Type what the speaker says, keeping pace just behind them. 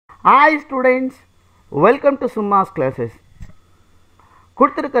Hi students, welcome to Summa's classes.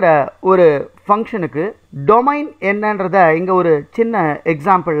 கொடுத்திருக்கிற ஒரு ஃபங்க்ஷனுக்கு டொமைன் என்னன்றதை இங்கே ஒரு சின்ன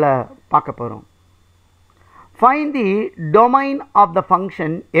எக்ஸாம்பிளில் பார்க்க போகிறோம். Find the domain of the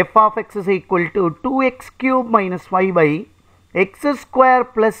function f of x is equal to 2x cube minus 5 by x square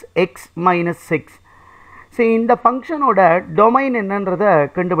plus x minus 6. சரி, இந்த ஃபங்க்ஷனோட டொமைன் என்னன்றதை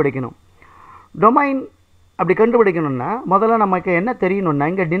கண்டுபிடிக்கணும். டொமைன் அப்படி கண்டுபிடிக்கணும்னா முதல்ல நமக்கு என்ன தெரியணும்னா,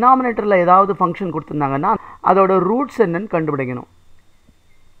 இங்கே டினாமினேட்டரில் ஏதாவது ஃபங்க்ஷன் கொடுத்துருந்தாங்கன்னா அதோட ரூட்ஸ் என்னன்னு கண்டுபிடிக்கணும்.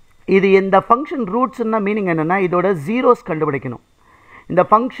 இது இந்த ஃபங்க்ஷன் ரூட்ஸ்னா மீனிங் என்னென்னா, இதோட ஜீரோஸ் கண்டுபிடிக்கணும். இந்த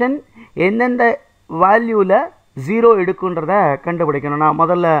ஃபங்க்ஷன் எந்தெந்த வேல்யூவில் ஜீரோ எடுக்குன்றத கண்டுபிடிக்கணும். நான்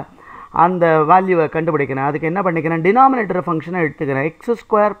முதல்ல அந்த வேல்யூவை கண்டுபிடிக்கிறேன். அதுக்கு என்ன பண்ணிக்கிறேன், டினாமினேட்டர் ஃபங்க்ஷனை எடுத்துக்கிறேன். X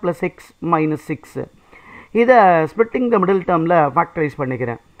square plus X minus 6. இதை ஸ்பிளிட்டிங் த மிடில் டேர்மில் ஃபேக்டரைஸ்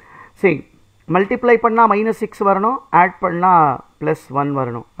பண்ணிக்கிறேன். சரி, மல்டிப்ளை பண்ணால் -6 வரணும், ஆட் பண்ணால் +1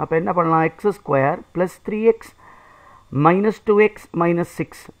 வரணும். அப்போ என்ன பண்ணலாம், X square plus 3x minus 2x minus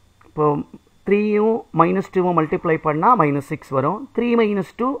 6. இப்போது 3யும் -2வும் மல்டிப்ளை பண்ணால் -6 வரும். 3 -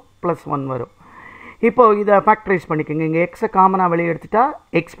 2 +1 வரும். இப்போது இதை ஃபேக்டரைஸ் பண்ணிக்கோங்க. இங்கே எக்ஸை காமனாக வெளியே எடுத்துட்டா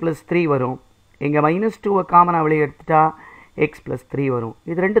எக்ஸ் ப்ளஸ் 3 வரும். இங்கே -2வை காமனாக வெளியே எடுத்துட்டா எக்ஸ் ப்ளஸ் 3 வரும்.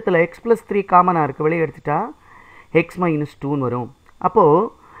 இது ரெண்டுத்தில் எக்ஸ் ப்ளஸ் 3 காமனாக இருக்குது, வெளியே எடுத்துட்டா எக்ஸ் -2ன்னு வரும்.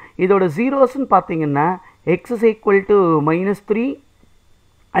 அப்போது இதோட ஜீரோஸ்ன்னு பார்த்தீங்கன்னா X is equal to -3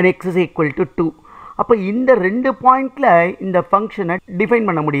 and X is equal to 2. அப்போ இந்த ரெண்டு பாயிண்டில் இந்த ஃபங்க்ஷனை டிஃபைன்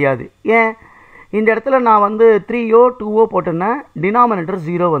பண்ண முடியாது. ஏன், இந்த இடத்துல நான் வந்து 3யோ 2ஓ போட்டேன்னா டினாமினேட்டர்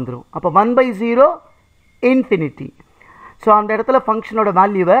 0 வந்துடும். அப்போ 1/0 இன்ஃபினிட்டி. ஸோ அந்த இடத்துல ஃபங்க்ஷனோட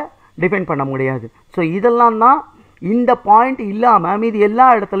வேல்யூவை டிஃபைன் பண்ண முடியாது. ஸோ இதெல்லாம் தான் இந்த பாயிண்ட் இல்லாமல் மீதி எல்லா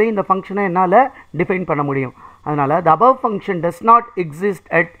இடத்துலையும் இந்த ஃபங்க்ஷனை என்னால் டிஃபைன் பண்ண முடியும். அதனால் the above function does not exist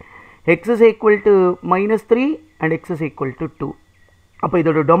at x is equal to -3 and x is equal to 2. அப்போ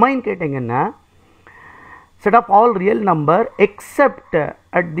இதோட டொமைன் கேட்டிங்கன்னா set of all real number except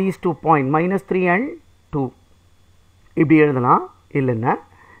at these 2 points -3 and 2. இப்படி எழுதலாம். இல்லைன்னா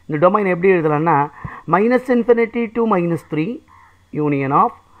இந்த டொமைன் எப்படி எழுதலாம்னா -infinity to -3 union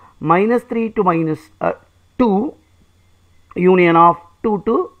of -3 to -2 union of 2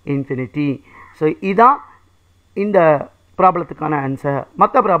 to infinity. So இதான் இந்த ப்ராப்ளத்துக்கான ஆன்சர்.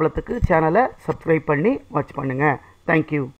 மற்ற ப்ராப்ளத்துக்கு சேனலை சப்ஸ்கிரைப் பண்ணி வாட்ச் பண்ணுங்கள். தேங்க்யூ.